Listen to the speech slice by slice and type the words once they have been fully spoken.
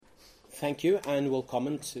thank you, and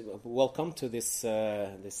welcome to this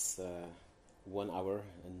 1 hour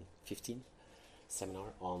and 15 seminar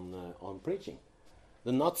on preaching.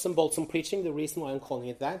 The nuts and bolts on preaching. The reason why I'm calling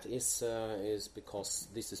it that is because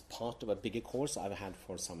this is part of a bigger course I've had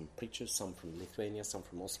for some preachers, some from Lithuania, some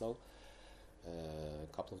from Oslo, a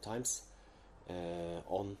couple of times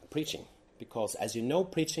on preaching. Because as you know,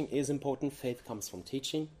 preaching is important. Faith comes from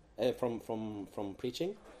teaching, from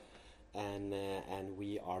preaching. And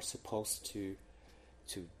we are supposed to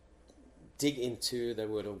dig into the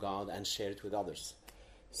Word of God and share it with others.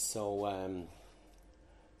 So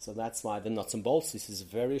that's why the nuts and bolts. This is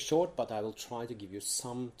very short, but I will try to give you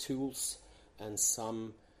some tools and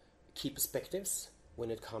some key perspectives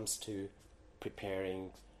when it comes to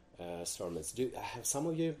preparing sermons. Have some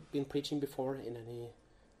of you been preaching before in any?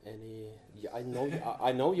 I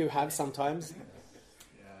know you have sometimes.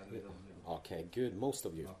 Okay, good. Most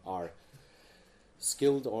of you are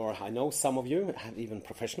skilled, or I know some of you have even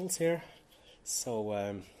professionals here.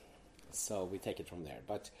 So we take it from there.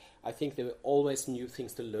 But I think there are always new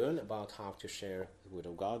things to learn about how to share the Word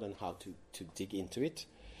of God and how to dig into it.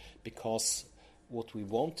 Because what we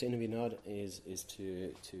want in Vineyard is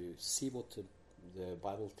to see what the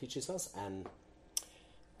Bible teaches us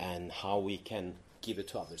and how we can give it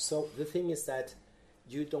to others. So the thing is that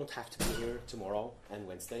you don't have to be here tomorrow and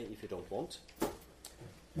Wednesday if you don't want.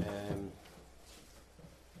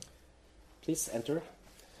 Please enter.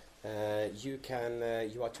 You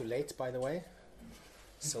are too late, by the way,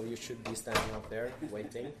 so you should be standing up there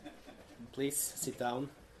waiting. Please sit down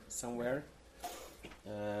somewhere.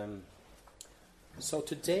 So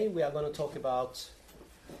today we are going to talk about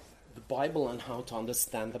the Bible and how to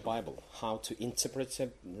understand the Bible, how to interpret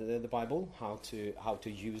the Bible, how to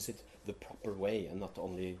use it the proper way, and not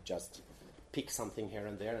only just pick something here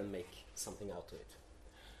and there and make something out of it.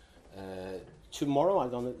 Tomorrow I'm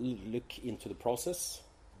going to look into the process,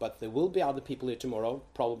 but there will be other people here tomorrow,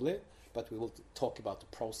 probably, but we will talk about the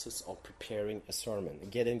process of preparing a sermon,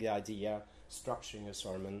 getting the idea, structuring a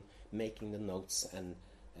sermon, making the notes, and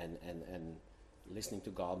listening to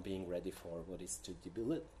God, being ready for what is to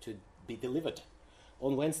be delivered.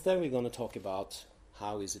 On Wednesday we're going to talk about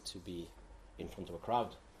how is it to be in front of a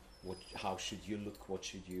crowd. How should you look? What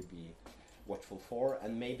should you be watchful for?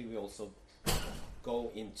 And maybe we also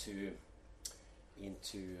go into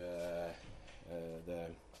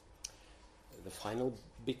the final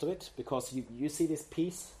bit of it, because you see this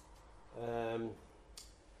piece.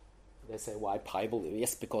 They say, why Bible?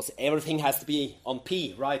 Yes, because everything has to be on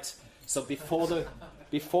P, right? So before the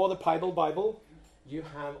Bible, you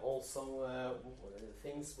have also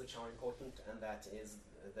things which are important, and that is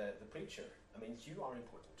the preacher. I mean, you are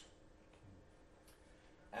important.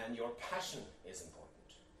 And your passion is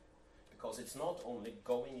important, because it's not only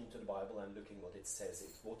going into the Bible and looking what it says,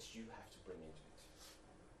 it's what you have to bring into it.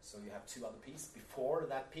 So you have two other P's before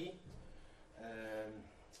that P.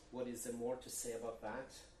 What is there more to say about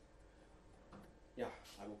that? Yeah,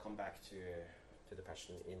 I will come back to the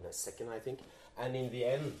passion in a second, I think. And in the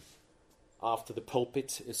end, after the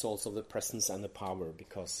pulpit, is also the presence and the power,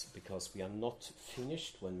 because we are not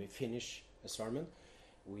finished. When we finish a sermon,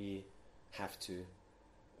 we have to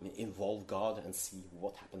involve God and see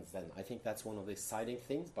what happens then. I think that's one of the exciting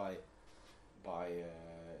things by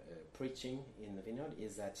preaching in the Vineyard,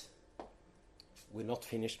 is that we're not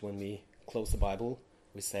finished when we close the Bible.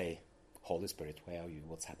 We say, Holy Spirit, where are you?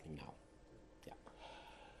 What's happening now? Yeah.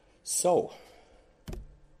 So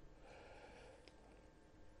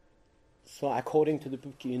according to the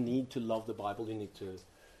book, you need to love the Bible. You need to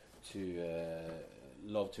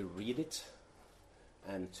love to read it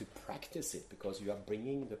and to practice it, because you are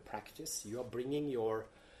bringing the practice. You are bringing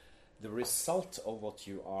the result of what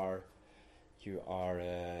you are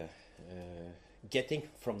getting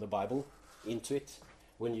from the Bible into it.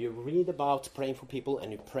 When you read about praying for people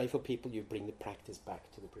and you pray for people, you bring the practice back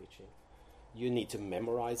to the preaching. You need to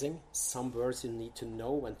memorizing some words. You need to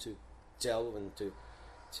know and to delve and to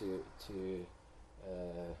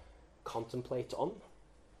contemplate on,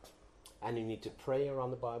 and you need to pray around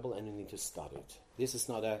the Bible, and you need to study it. This is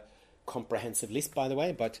not a comprehensive list, by the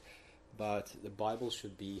way, but the Bible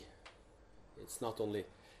should be. It's not only,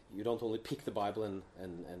 you don't only pick the Bible and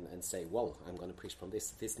say, well, I'm going to preach from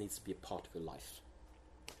this. This needs to be a part of your life.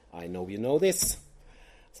 I know you know this,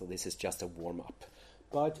 so this is just a warm up.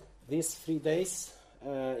 But these 3 days,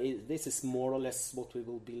 this is more or less what we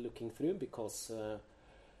will be looking through, because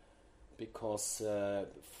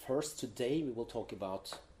first today we will talk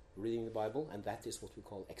about reading the Bible, and that is what we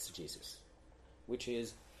call exegesis, which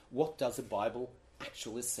is, what does the Bible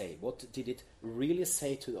actually say? What did it really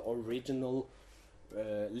say to the original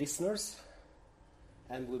listeners?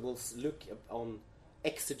 and we will look on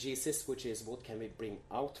exegesis, which is what can we bring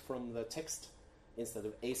out from the text, instead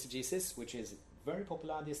of eisegesis, which is very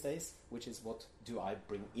popular these days, which is what do I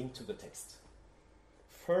bring into the text.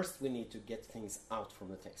 First, we need to get things out from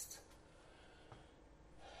the text.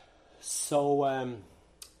 So, and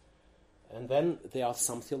then there are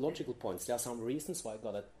some theological points. There are some reasons why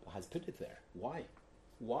God has put it there. Why?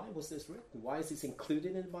 Why was this written? Why is this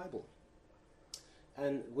included in the Bible?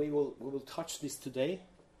 And we will touch this today,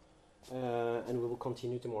 and we will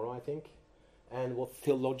continue tomorrow, I think. And what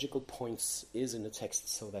theological points is in the text,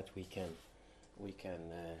 so that we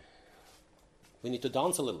need to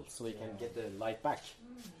dance a little, so we can get the light back.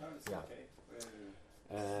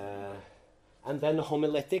 And then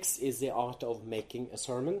homiletics is the art of making a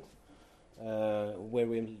sermon, where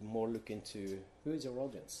we more look into who is your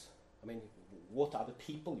audience. I mean, what are the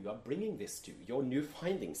people you are bringing this to? Your new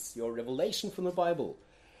findings, your revelation from the Bible.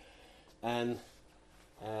 And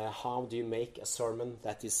how do you make a sermon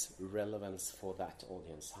that is relevant for that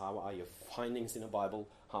audience? How are your findings in the Bible?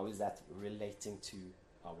 How is that relating to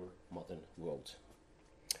our modern world?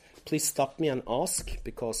 Please stop me and ask,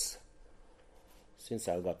 because since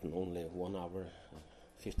I've gotten only 1 hour,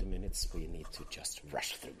 50 minutes, we need to just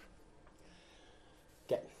rush through.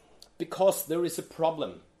 Okay, because there is a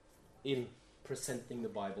problem in presenting the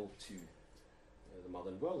Bible to the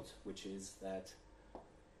modern world, which is that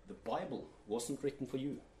the Bible wasn't written for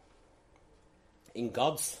you. In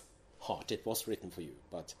God's heart, it was written for you,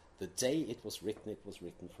 but the day it was written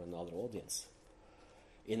for another audience.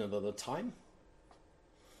 In another time,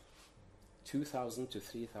 2,000 to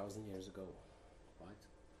 3,000 years ago, right?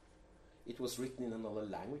 It was written in another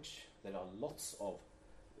language. There are lots of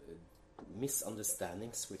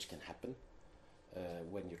misunderstandings which can happen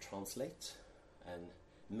when you translate, and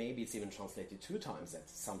maybe it's even translated 2 times, that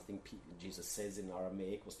something Jesus says in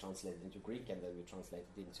Aramaic was translated into Greek, and then we translated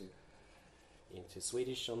into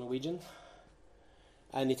Swedish or Norwegian.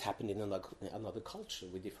 And it happened in another culture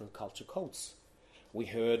with different culture codes. We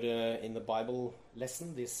heard in the Bible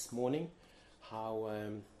lesson this morning how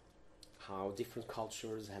different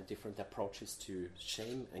cultures have different approaches to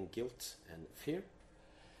shame and guilt and fear.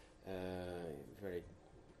 Very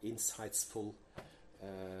insightful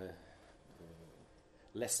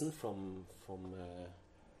lesson from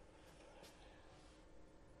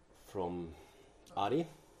Ari,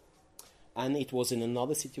 and it was in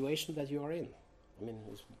another situation that you are in. I mean,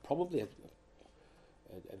 it was probably a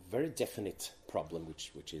very definite problem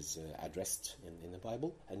which is addressed in the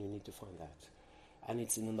Bible, and you need to find that. And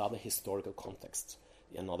it's in another historical context,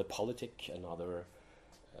 another politic, another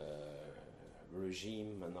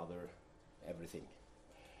regime, another everything.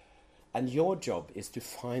 And your job is to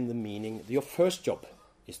find the meaning. Your first job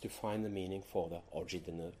is to find the meaning for the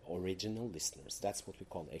original listeners. That's what we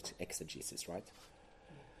call exegesis, right?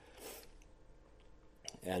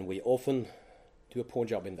 And we often do a poor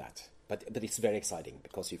job in that. But it's very exciting,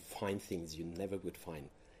 because you find things you never would find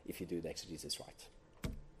if you do the exegesis right.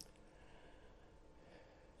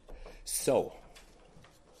 So,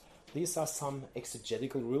 these are some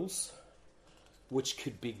exegetical rules which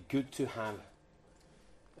could be good to have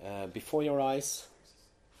before your eyes.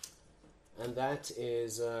 And that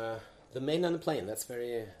is the main and the plain. That's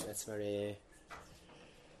very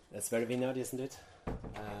Vineyard, isn't it?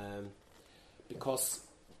 Because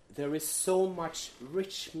there is so much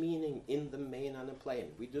rich meaning in the main and the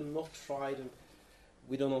plain. We do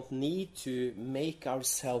not need to make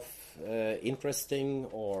ourselves interesting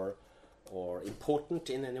or important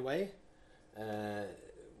in any way.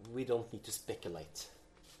 We don't need to speculate.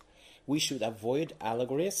 We should avoid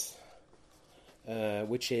allegories,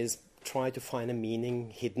 which is try to find a meaning,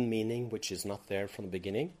 hidden meaning, which is not there from the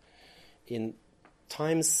beginning. In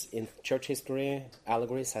times in church history,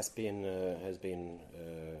 allegories has been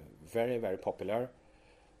very, very popular,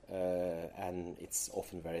 and it's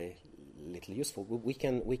often very little useful. We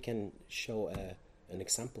can show an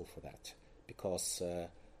example for that, because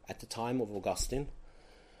at the time of Augustine,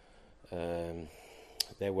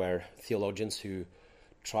 there were theologians who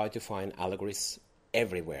tried to find allegories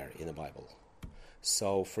everywhere in the Bible.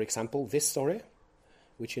 So, for example, this story,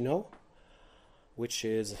 which you know, which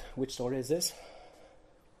story is this?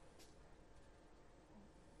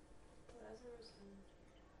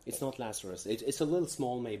 It's not Lazarus. It's a little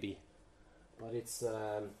small, maybe, but it's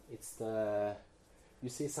the. You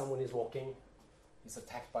see, someone is walking. He's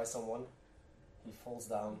attacked by someone. He falls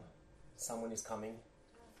down. Someone is coming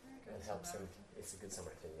and helps him. It's a good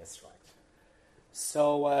Samaritan. Yes, right.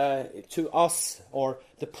 So to us, or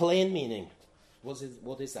the plain meaning, what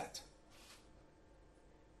is that?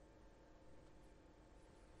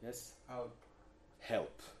 How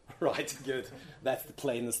help. Right, good. That's the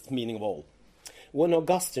plainest meaning of all. When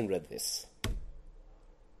Augustine read this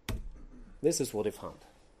is what he found.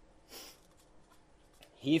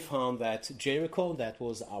 He found that Jericho, that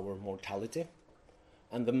was our mortality,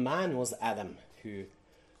 and the man was Adam, who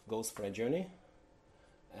goes for a journey,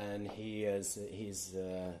 and he's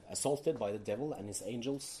assaulted by the devil and his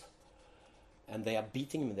angels, and they are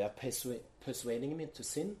beating him, they are persuading him into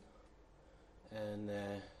sin, and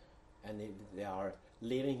they are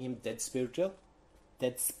leaving him dead spiritually,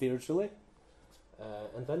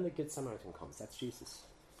 and then the Good Samaritan comes. That's Jesus,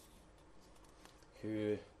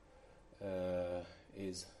 who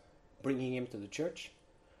is bringing him to the church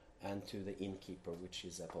and to the innkeeper, which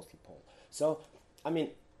is Apostle Paul. So, I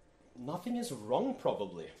mean, nothing is wrong,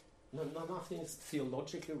 probably. No, nothing is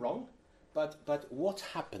theologically wrong. But what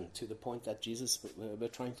happened to the point that Jesus were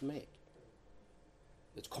trying to make?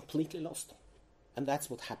 It's completely lost. And that's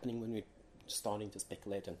what's happening when we're starting to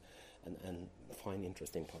speculate and find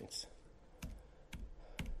interesting points.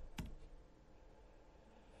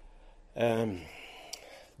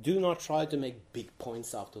 Do not try to make big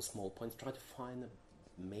points out of small points. Try to find the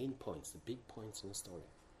main points, the big points in the story.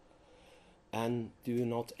 And do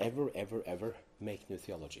not ever make new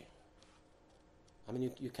theology. I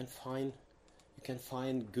mean, you can find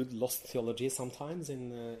good lost theology sometimes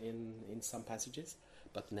in some passages,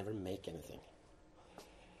 but never make anything.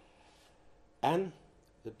 And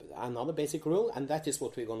another basic rule, and that is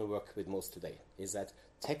what we're going to work with most today, is that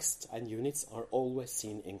text and units are always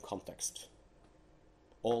seen in context.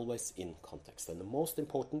 Always in context. And the most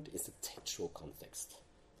important is the textual context.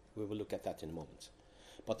 We will look at that in a moment.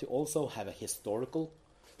 But you also have a historical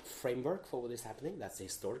framework for what is happening. That's the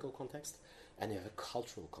historical context. And you have a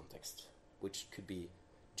cultural context, which could be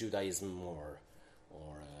Judaism or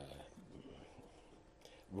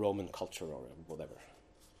Roman culture or whatever.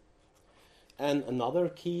 And another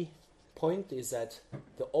key point is that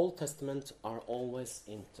the Old Testament are always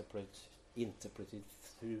interpreted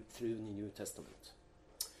through the New Testament.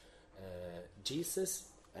 Jesus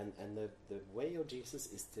and the way of Jesus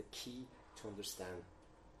is the key to understand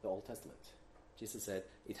the Old Testament. Jesus said,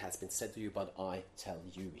 "It has been said to you, but I tell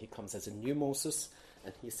you." He comes as a new Moses,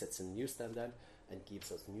 and he sets a new standard and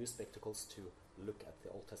gives us new spectacles to look at the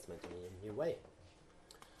Old Testament in a new way.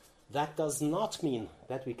 That does not mean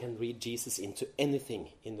that we can read Jesus into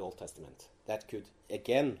anything in the Old Testament. That could,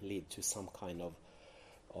 again, lead to some kind of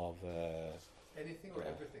anything or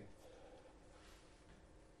everything?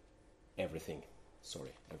 Everything.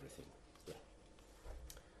 Yeah.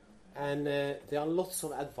 And there are lots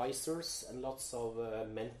of advisors and lots of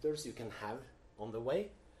mentors you can have on the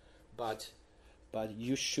way, but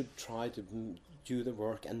you should try to do the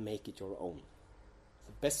work and make it your own.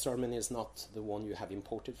 The best sermon is not the one you have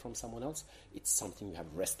imported from someone else. It's something you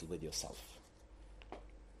have wrestled with yourself.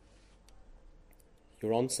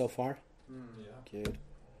 You're on so far? Yeah. Good.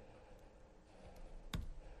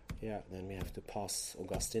 Yeah, then we have to pass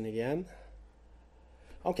Augustine again.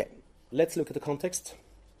 Okay, let's look at the context.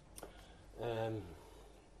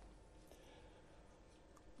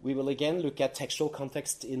 We will again look at textual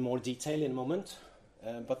context in more detail in a moment,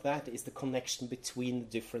 but that is the connection between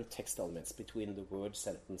different text elements, between the word,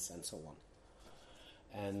 sentence, and so on.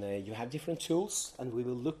 And you have different tools, and we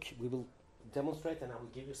will demonstrate, and I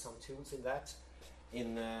will give you some tools in that,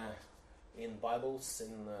 in Bibles,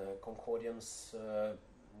 in Concordians,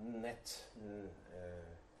 net,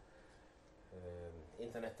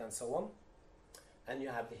 internet, and so on. And you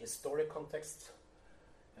have the historic context,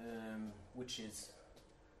 which is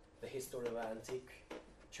the history of antique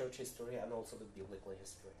church history and also the biblical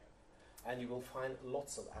history. And you will find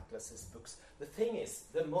lots of atlases, books. The thing is,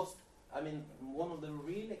 one of the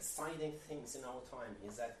really exciting things in our time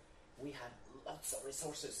is that we have lots of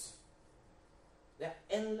resources. There are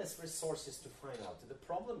endless resources to find out. The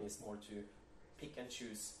problem is more to pick and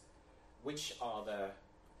choose which are the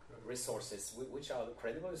resources, which are the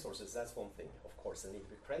credible resources. That's one thing, of course, they need to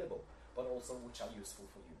be credible, but also which are useful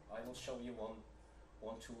for you. I will show you one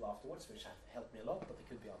tool afterwards, which have helped me a lot, but there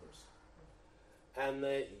could be others. And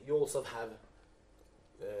you also have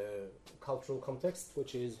cultural context,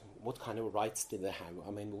 which is what kind of rights did they have?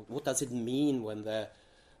 I mean, what does it mean when the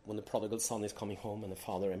prodigal son is coming home and the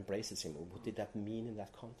father embraces him? What did that mean in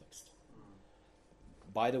that context?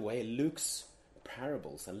 By the way, Luke's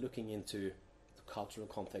parables and looking into the cultural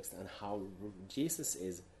context and how Jesus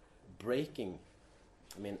is breaking,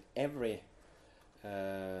 everything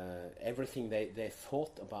they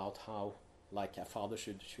thought about how like a father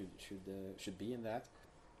should be in that.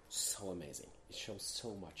 So amazing. It shows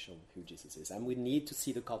so much of who Jesus is, and we need to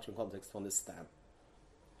see the cultural context to understand.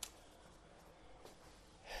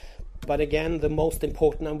 But again, the most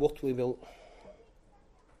important and what we will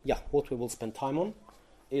spend time on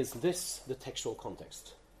is this, the textual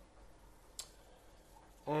context.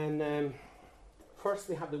 And first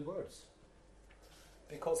we have the words,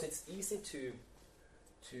 because it's easy to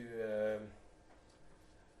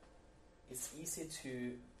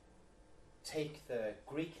take the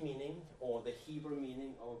Greek meaning or the Hebrew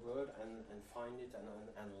meaning of a word and find it and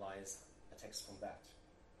analyze a text from that.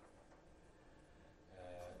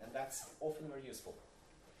 And that's often very useful,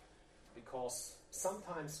 because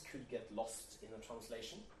sometimes could get lost in a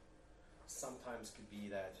translation. Sometimes could be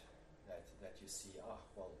that you see,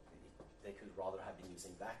 they could rather have been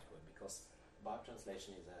using that word, because Bible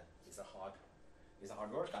translation is a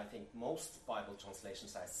hard work. I think most Bible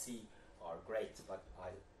translations I see are great, but I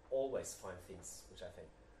always find things which I think,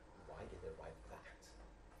 why did they write that?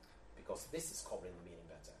 Because this is covering the meaning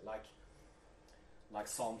better. Like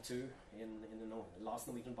Psalm 2 in the last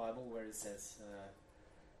Norwegian Bible, where it says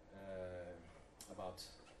about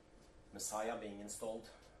Messiah being installed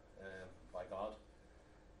by God,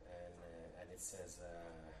 and it says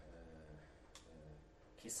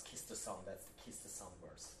kiss the sun. That's the kiss the sun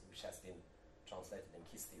verse, which has been translated in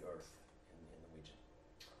kiss the earth in Norwegian.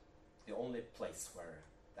 The only place where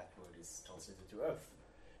that word is translated to earth.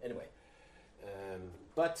 Anyway,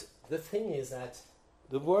 but the thing is that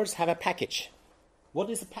the words have a package. What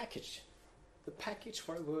is a package? The package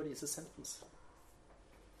for a word is a sentence.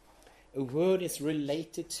 A word is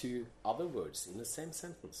related to other words in the same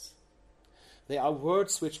sentence. There are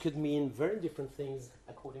words which could mean very different things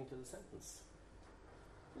according to the sentence.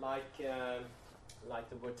 Like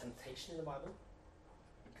the word temptation in the Bible.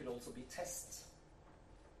 It could also be test.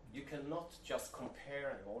 You cannot just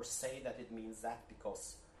compare or say that it means that,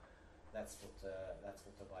 because that's what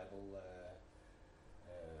the Bible,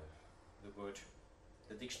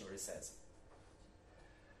 the dictionary says.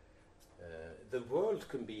 The world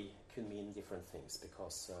can mean different things,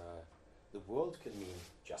 because the world can mean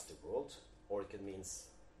just the world, or it can mean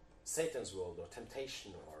Satan's world, or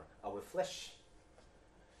temptation, or our flesh.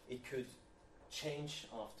 It could change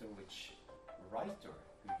after which writer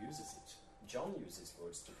who uses it. John uses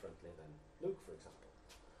words differently than Luke, for example.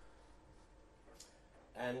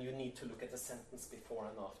 And you need to look at the sentence before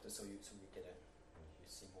and after, so you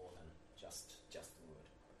see more than just the word.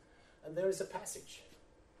 And there is a passage.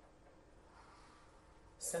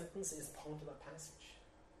 Sentence is part of a passage,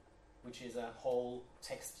 which is a whole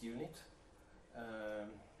text unit.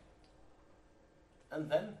 And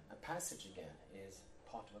then a passage again is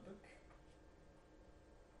part of a book.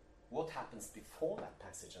 What happens before that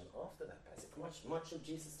passage and after that passage? Much of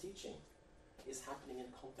Jesus' teaching is happening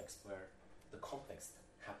in context where the context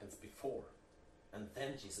happens before, and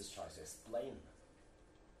then Jesus tries to explain.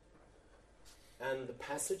 And the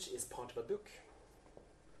passage is part of a book.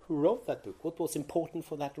 Who wrote that book? What was important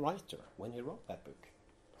for that writer when he wrote that book?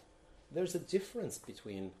 There's a difference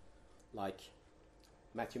between, like,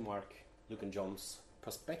 Matthew, Mark, Luke, and John's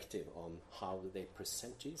perspective on how they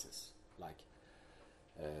present Jesus. Like,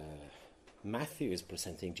 Matthew is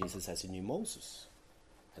presenting Jesus as a new Moses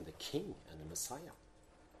and the King and the Messiah,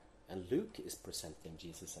 and Luke is presenting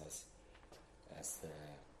Jesus as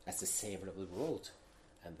the Savior of the world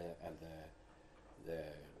and the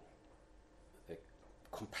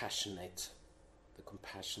compassionate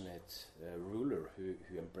ruler who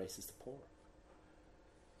embraces the poor.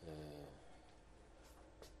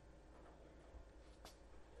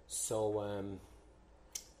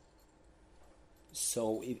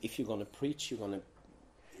 So if you're gonna preach,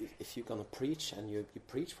 if you're gonna preach and you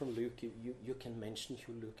preach from Luke, you can mention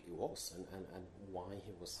who Luke was and why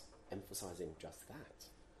he was emphasizing just that.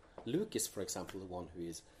 Luke is, for example, the one who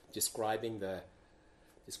is describing the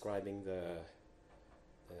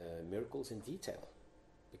miracles in detail,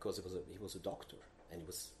 because he was a doctor and he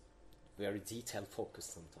was very detail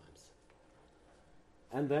focused sometimes.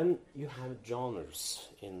 And then you have genres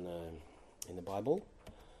in the Bible,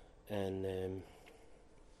 and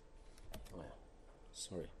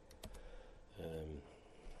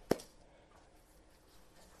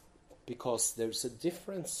because there's a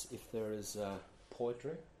difference if there is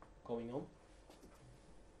poetry going on,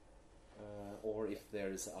 or if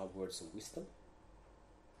there is words of wisdom,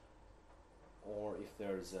 or if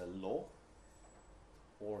there is a law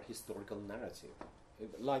or historical narrative.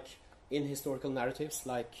 Like in historical narratives,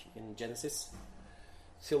 like in Genesis,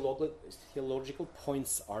 theological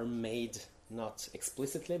points are made not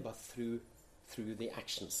explicitly, but through the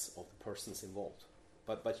actions of the persons involved.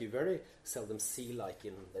 But you very seldom see, like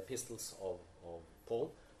in the epistles of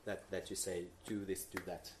Paul, that you say, do this, do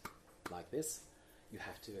that, like this. You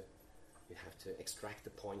have to extract the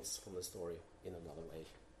points from the story in another way.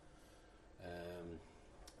 Um,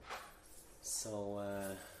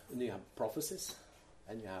 and you have prophecies,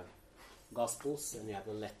 and you have Gospels, and you have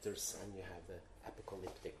the letters, and you have the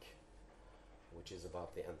apocalyptic, which is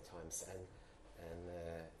about the end times, and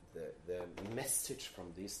the message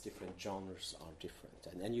from these different genres are different,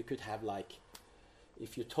 and you could have, like,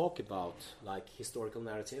 if you talk about like historical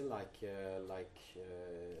narrative, like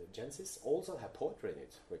Genesis, also have poetry in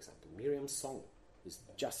it. For example, Miriam's song is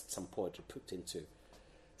just some poetry put into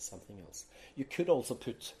something else. You could also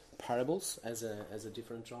put parables as a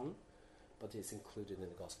different genre, but it's included in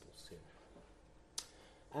the Gospels here.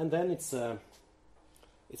 And then it's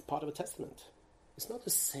part of a testament. It's not the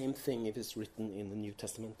same thing if it's written in the New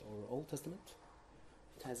Testament or Old Testament.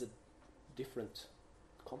 It has a different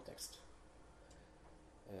context.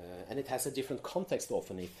 And it has a different context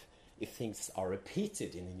often if things are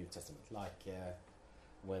repeated in the New Testament. Like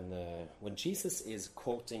when Jesus is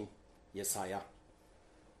quoting Isaiah,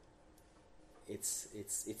 it's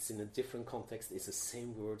in a different context. It's the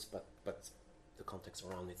same words, but the context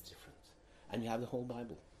around it is different. And you have the whole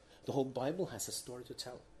Bible. The whole Bible has a story to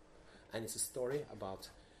tell. And it's a story about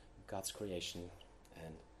God's creation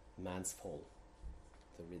and man's fall,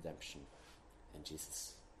 the redemption, and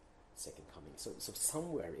Jesus' second coming. So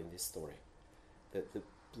somewhere in this story, the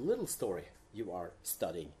little story you are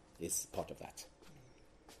studying is part of that.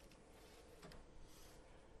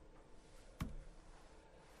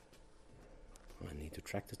 I need to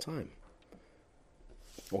track the time.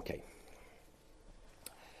 Okay.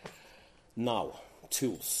 Now,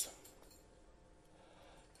 tools.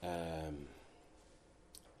 The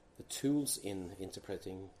tools in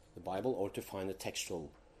interpreting the Bible, or to find the textual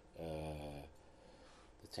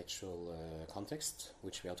context,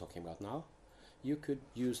 which we are talking about now, you could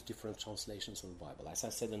use different translations of the Bible. As I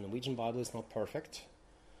said, the Norwegian Bible is not perfect.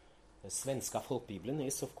 The svenska folkbibelen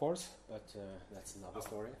is, of course, but that's another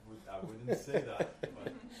story. I wouldn't say that.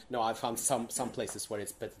 But No, I found some places where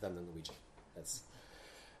it's better than the Norwegian. That's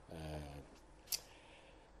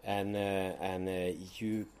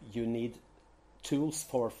you need tools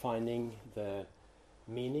for finding the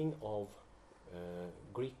meaning of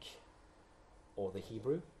Greek or the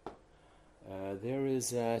Hebrew. There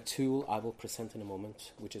is a tool I will present in a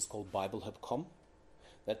moment, which is called BibleHub.com.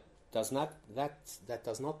 That does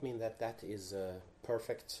not mean that is a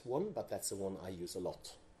perfect one, but that's the one I use a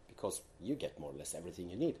lot because you get more or less everything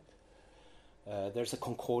you need. There's a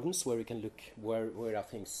concordance where you can look where are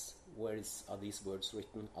these words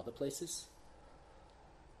written other places,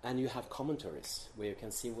 and you have commentaries where you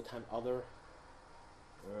can see what have other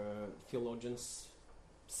theologians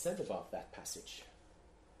said about that passage.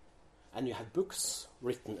 And you have books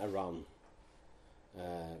written around,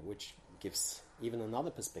 which gives even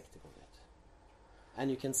another perspective on it. And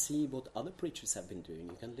you can see what other preachers have been doing.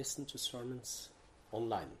 You can listen to sermons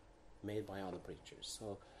online made by other preachers.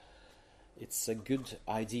 So it's a good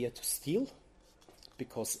idea to steal,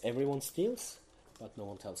 because everyone steals, but no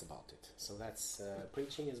one tells about it. So that's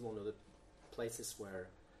preaching is one of the places where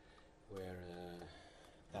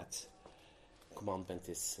that commandment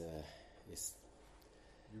is.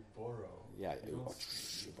 you borrow. Yeah, You don't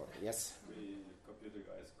you borrow. Yes. We computer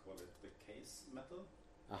guys call it the case method.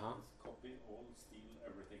 Uh-huh. It's copy all, steal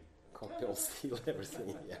everything. Copy or steal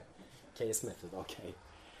everything. Yeah. Case method. Okay.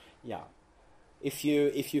 Yeah. If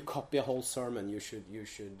you copy a whole sermon, you should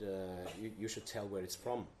tell where it's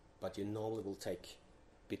from, but you normally will take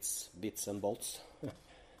bits and bolts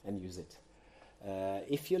and use it.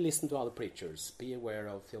 If you listen to other preachers, be aware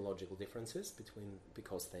of theological differences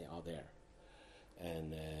because they are there,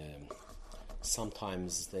 and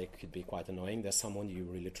sometimes they could be quite annoying. There's someone you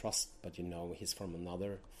really trust, but you know he's from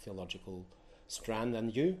another theological strand than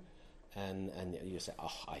you, and you say,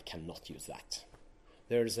 I cannot use that.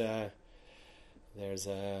 There's a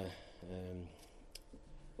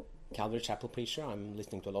Calvary Chapel preacher I'm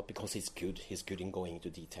listening to a lot because he's good. He's good in going into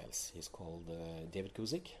details. He's called David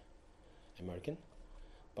Guzik, American.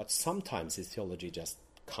 But sometimes his theology just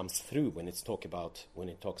comes through when it talks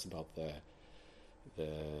about the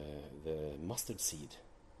mustard seed,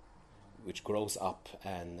 which grows up,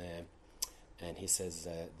 and he says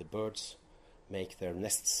the birds make their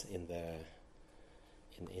nests in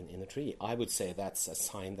a tree. I would say that's a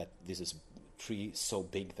sign that this is tree so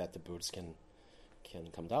big that the birds can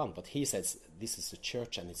come down. But he says this is a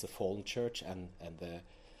church, and it's a fallen church, and the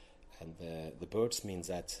birds means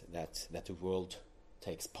that the world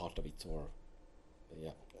takes part of it, or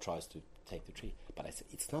tries to take the tree. But I said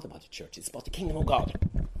it's not about the church; it's about the kingdom of God.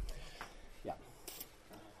 Yeah.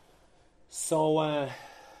 So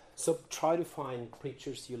try to find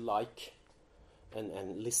preachers you like,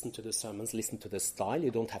 and listen to the sermons, listen to the style.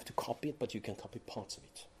 You don't have to copy it, but you can copy parts of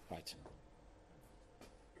it, right?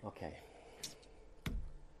 Okay.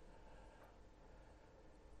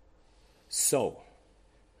 So,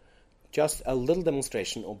 just a little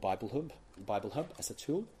demonstration of Bible Hub as a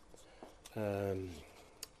tool.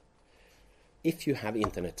 If you have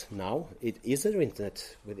internet now, is there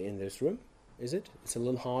internet within this room? Is it? It's a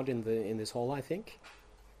little hard in this hall, I think.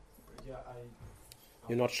 Yeah,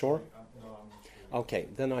 You're not sure? No, I'm not sure. Okay,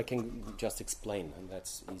 then I can just explain, and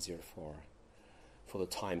that's easier for the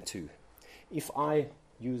time too. If I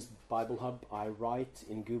use Bible Hub, I write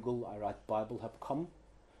in Google, I write BibleHub.com,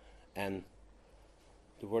 and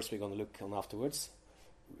the words we're going to look on afterwards,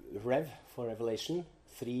 Rev for Revelation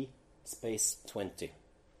 3 space 20.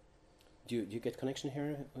 Do you get connection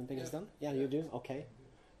here when Big is done? Yeah, you do? Okay.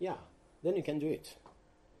 Yeah, then you can do it.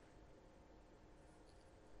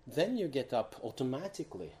 Then you get up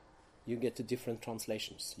automatically. You get the different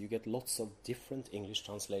translations. You get lots of different English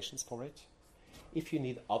translations for it. If you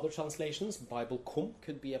need other translations, Bible.com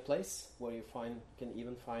could be a place where you can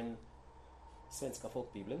even find Svenska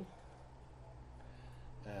Folkbibeln.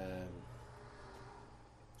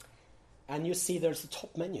 And you see there's a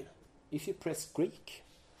top menu. If you press Greek,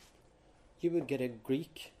 you will get a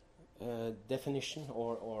Greek definition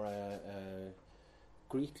or a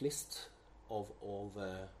Greek list of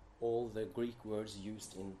all the Greek words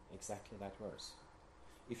used in exactly that verse.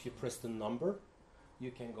 If you press the number,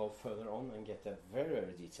 you can go further on and get a very,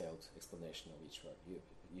 very detailed explanation of each word.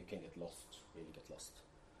 You can get lost, really get lost.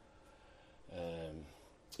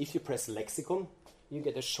 If you press lexicon, you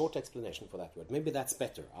get a short explanation for that word. Maybe that's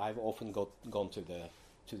better. I've often gone to the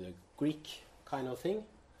Greek kind of thing.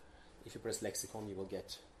 If you press lexicon, you will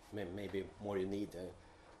get maybe more. You need an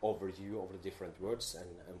overview of the different words and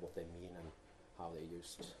what they mean and how they're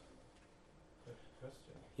used.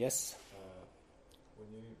 Question. Yes. When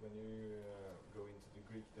you go into the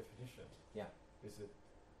Greek definition, Yeah. is it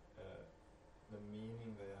the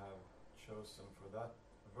meaning they have chosen for that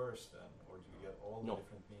verse then, or do you get all the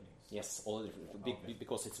different meanings? Yes, all the different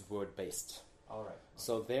because it's word based. All right.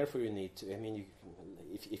 So therefore, you need to. I mean,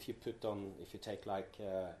 if you take like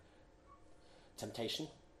temptation,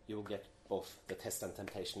 you will get both the test and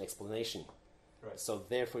temptation explanation. Right. So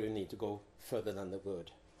therefore, you need to go further than the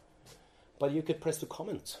word. But you could press the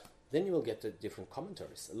comment. Then you will get the different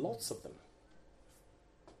commentaries, lots of them.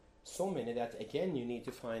 So many that, again, you need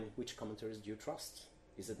to find which commentaries do you trust.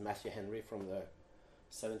 Is it Matthew Henry from the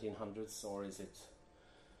 1700s, or is it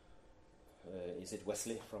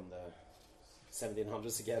Wesley from the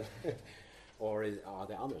 1700s again? Or are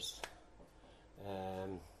there others?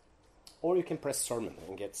 Or you can press sermon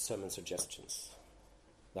and get sermon suggestions.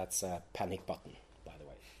 That's a panic button, by the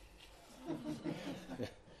way.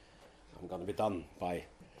 I'm going to be done by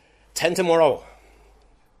 10 tomorrow.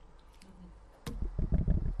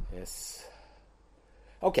 Yes.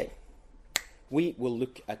 Okay. We will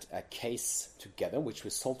look at a case together, which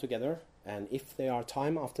we solve together. And if there are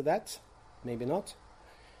time after that, maybe not,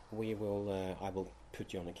 I will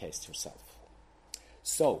put you on a case yourself.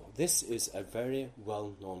 So, this is a very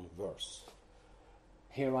well-known verse.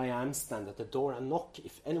 Here I am, stand at the door and knock.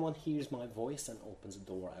 If anyone hears my voice and opens the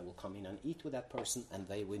door, I will come in and eat with that person and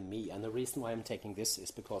they with me. And the reason why I'm taking this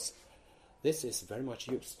is because this is very much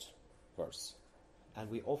used verse. And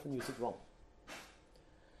we often use it wrong.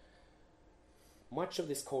 Much of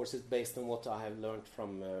this course is based on what I have learned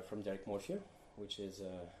from Derek Morphew, which is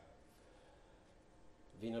a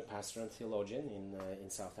vineyard pastor and theologian in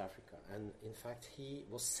South Africa. And in fact, he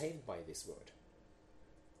was saved by this word.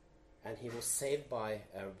 And he was saved by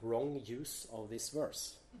a wrong use of this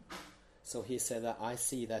verse. So he said that I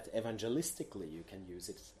see that evangelistically you can use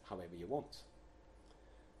it however you want.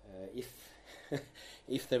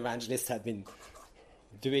 If the evangelist had been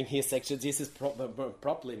doing his exegesis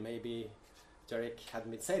properly, maybe Derek hadn't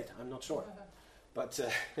been saved. I'm not sure.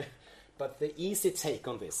 But the easy take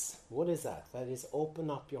on this, what is that? That is open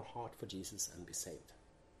up your heart for Jesus and be saved.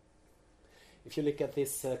 If you look at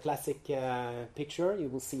this classic picture, you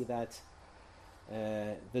will see that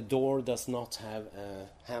the door does not have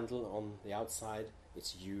a handle on the outside.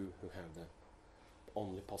 It's you who have the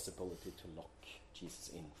only possibility to lock Jesus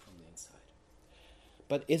in from the inside.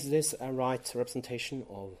 But is this a right representation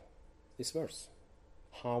of this verse?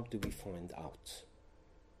 How do we find out?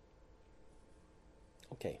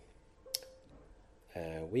 Okay.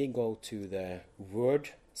 We go to the word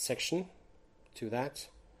section, to that.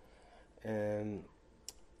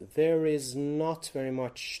 There is not very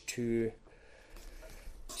much to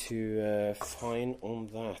find on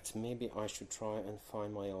that. Maybe I should try and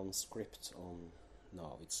find my own script on...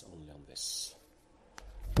 No, it's only on this.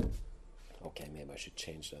 Okay, maybe I should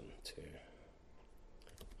change them to...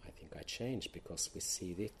 I think I changed because we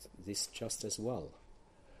see this just as well.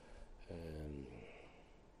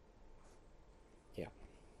 Yeah.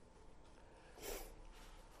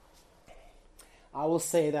 I will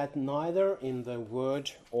say that neither in the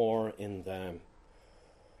word or in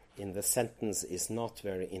the sentence is not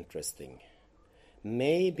very interesting.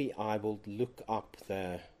 Maybe I will look up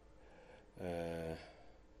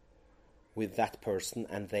with that person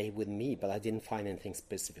and they with me, but I didn't find anything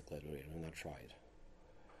specifically when I tried.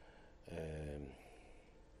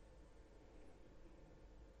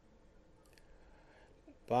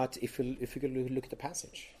 But if you look at the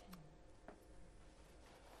passage,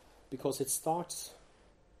 because it starts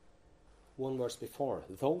one verse before,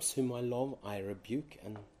 those whom I love I rebuke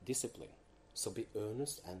and discipline, so be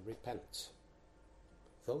earnest and repent.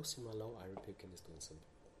 Those whom I love I rebuke and discipline, so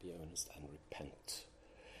be earnest and repent.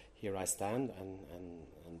 Here I stand and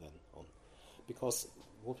then on. Because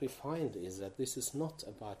what we find is that this is not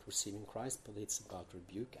about receiving Christ, but it's about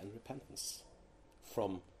rebuke and repentance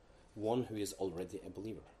from one who is already a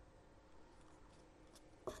believer.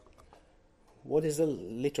 What is the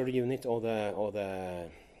literary unit or the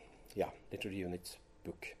literary unit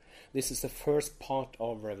book? This is the first part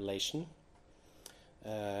of Revelation,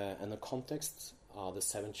 and the context are the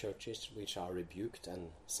 7 churches which are rebuked and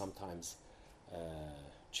sometimes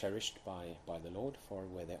cherished by the Lord for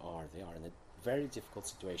where they are. They are in a very difficult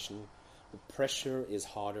situation. The pressure is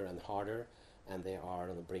harder and harder, and they are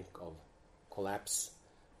on the brink of collapse.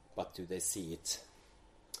 But do they see it?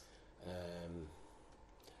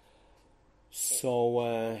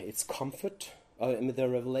 It's comfort. The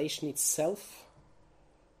revelation itself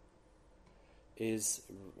is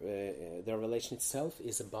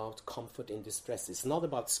about comfort in distress. It's not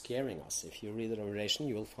about scaring us. If you read the Revelation,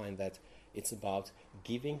 you will find that it's about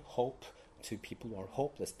giving hope to people who are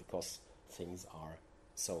hopeless because things are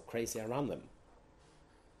so crazy around them.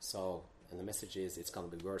 And the message is, it's going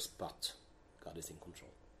to be worse, but God is in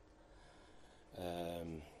control.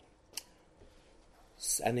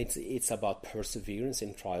 And it's about perseverance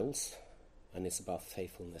in trials, and it's about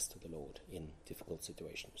faithfulness to the Lord in difficult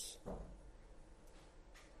situations.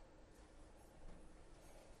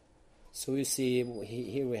 So you see,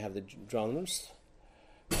 here we have the genres.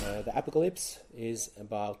 The Apocalypse is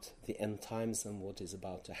about the end times and what is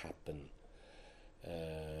about to happen,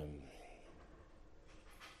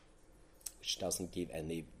 which doesn't give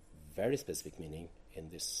any very specific meaning in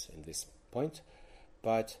this point,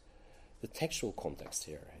 but the textual context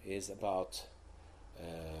here is about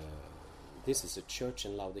this is a church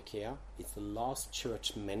in Laodicea. It's the last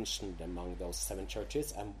church mentioned among those 7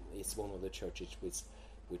 churches, and it's one of the churches which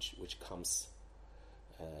comes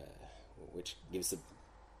which gives the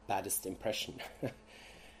baddest impression.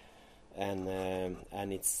 and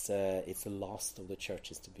it's the last of the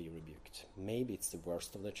churches to be rebuked. Maybe it's the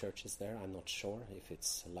worst of the churches there. I'm not sure if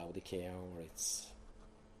it's Laodicea or it's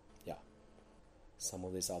some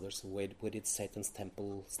of these others. Where did Satan's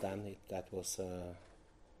temple stand? That was I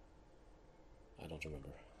don't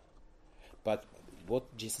remember. But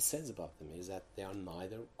what Jesus says about them is that they are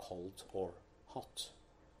neither cold or hot.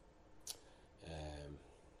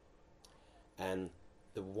 And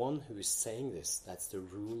the one who is saying this, that's the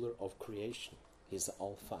ruler of creation. He's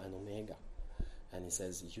Alpha and Omega. And he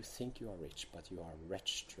says, you think you are rich, but you are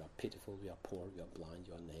wretched, you are pitiful, you are poor, you are blind,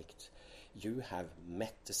 you are naked. You have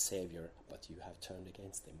met the Savior, but you have turned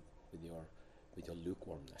against him with your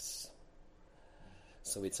lukewarmness.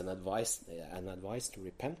 So it's an advice to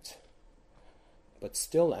repent, but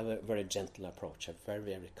still a very gentle approach, a very,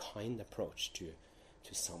 very kind approach to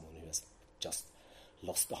someone who has just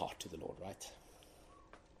lost the heart to the Lord, right?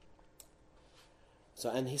 So,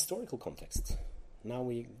 and historical context. Now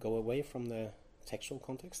we go away from the textual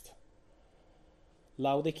context.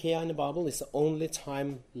 Laodicea in the Bible is the only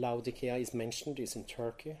time Laodicea is mentioned is in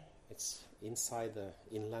Turkey. It's inside the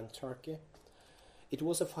inland Turkey. It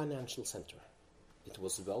was a financial center. It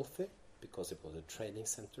was wealthy because it was a trading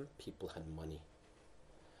center. People had money.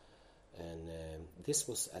 And this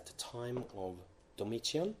was at the time of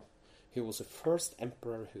Domitian, who was the first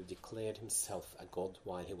emperor who declared himself a god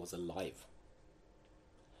while he was alive.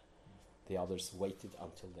 The others waited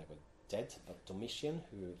until they were dead, but Domitian,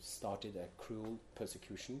 who started a cruel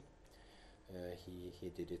persecution, he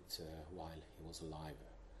did it while he was alive.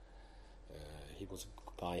 He was a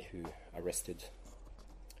guy who arrested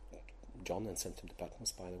John and sent him to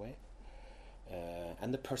Patmos, by the way.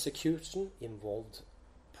 And the persecution involved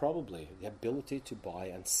probably the ability to buy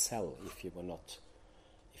and sell if you were not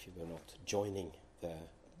joining the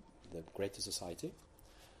greater society,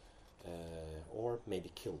 or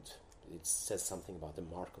maybe killed. It says something about the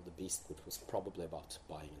mark of the beast, which was probably about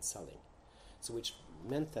buying and selling. So which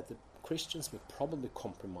meant that the Christians were probably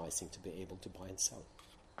compromising to be able to buy and sell.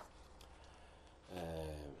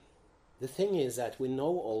 The thing is that we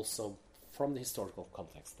know also from the historical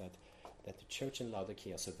context that the church in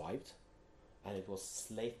Laodicea survived, and it was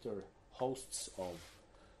later hosts of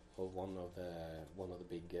one of the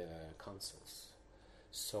big councils.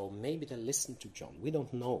 So maybe they listened to John. We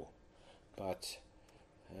don't know, but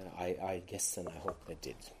I guess and I hope they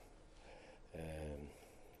did.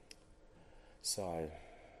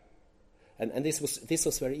 And this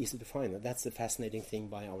was very easy to find. That's the fascinating thing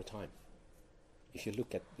by our time. If you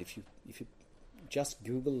just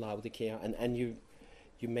Google Laodicea and you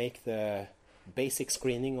make the basic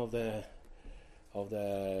screening of the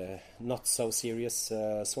not so serious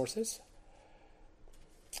sources.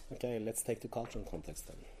 Okay, let's take the cultural context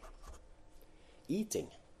then. Eating.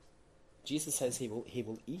 Jesus says he will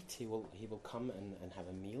eat. He will come and have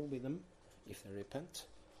a meal with them if they repent.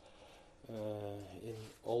 In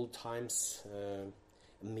old times, a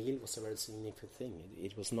meal was a very significant thing.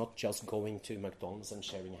 It was not just going to McDonald's and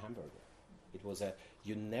sharing a hamburger. It was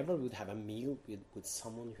you never would have a meal with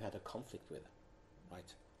someone you had a conflict with,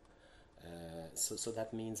 right? So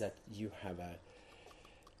that means that you have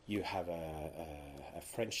a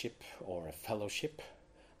friendship or a fellowship,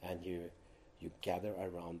 and you gather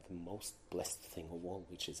around the most blessed thing of all,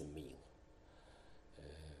 which is a meal.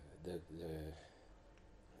 The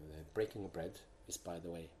breaking of bread is, by the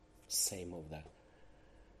way,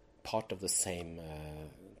 part of the same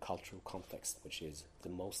cultural context, which is the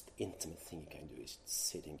most intimate thing you can do is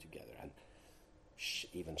sitting together and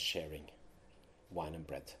even sharing wine and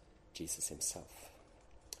bread, Jesus himself.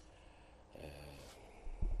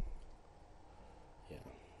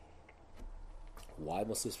 Why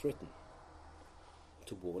was this written?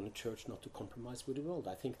 To warn the church not to compromise with the world.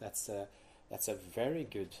 I think that's a very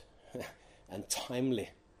good and timely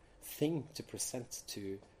thing to present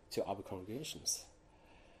to our congregations.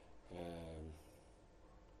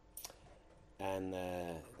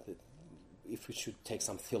 If we should take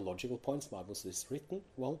some theological points, why was this written?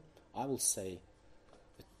 Well, I will say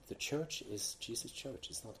that the church is Jesus' church.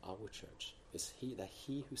 It's not our church. It's he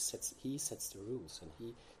who sets the rules, and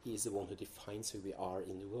he is the one who defines who we are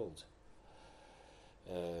in the world.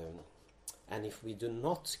 And if we do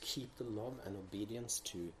not keep the love and obedience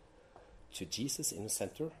to Jesus in the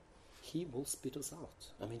center, he will spit us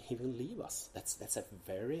out. I mean, he will leave us. That's a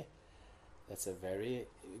very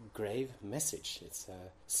grave message. It's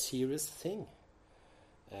a serious thing.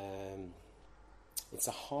 It's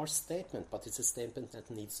a harsh statement, but it's a statement that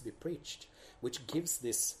needs to be preached, which gives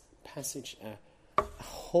this passage a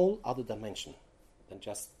whole other dimension than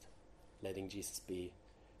just letting Jesus be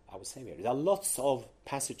our Savior. There are lots of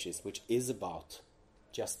passages which is about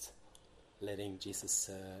just letting Jesus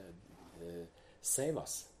save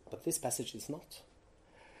us, but this passage is not.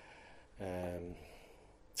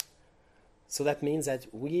 So that means that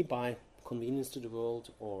we, by convenience to the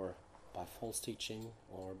world, or by false teaching,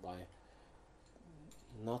 or by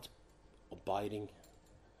not abiding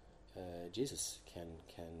Jesus, can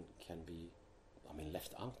be,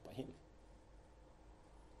 left out by him.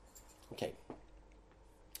 Okay.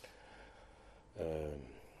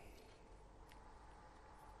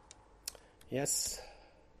 Yes.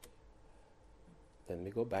 Then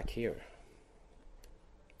we go back here.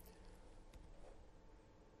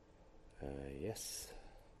 Yes.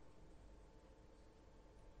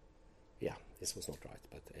 Yeah, this was not right,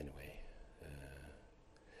 but anyway.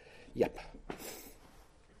 Yep.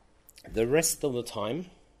 The rest of the time,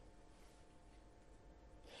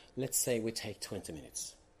 let's say we take 20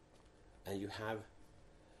 minutes, and you have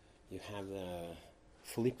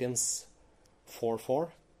Philippians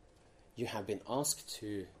 4:4. You have been asked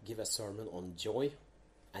to give a sermon on joy,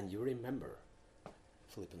 and you remember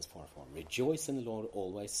Philippians 4:4. Rejoice in the Lord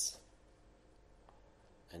always.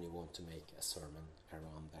 And you want to make a sermon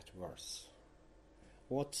around that verse.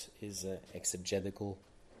 What is the exegetical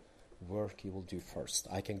work you will do first?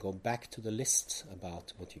 I can go back to the list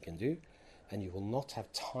about what you can do, and you will not have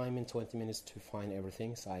time in 20 minutes to find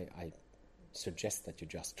everything, so I suggest that you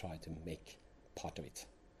just try to make part of it.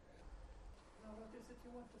 Now, what is it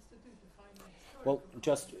you want us to do to find Well,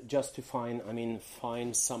 just to find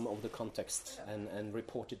some of the context and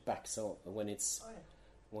report it back. So when it's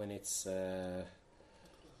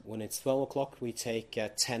 12 o'clock, we take a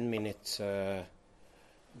 10-minute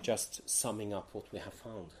just summing up what we have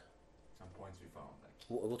found. Some points we found.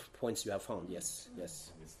 What points you have found? Yes.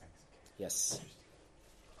 Yes.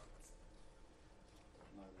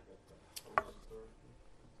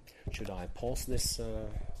 Should I pause this,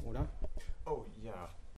 Ola? Oh, yeah.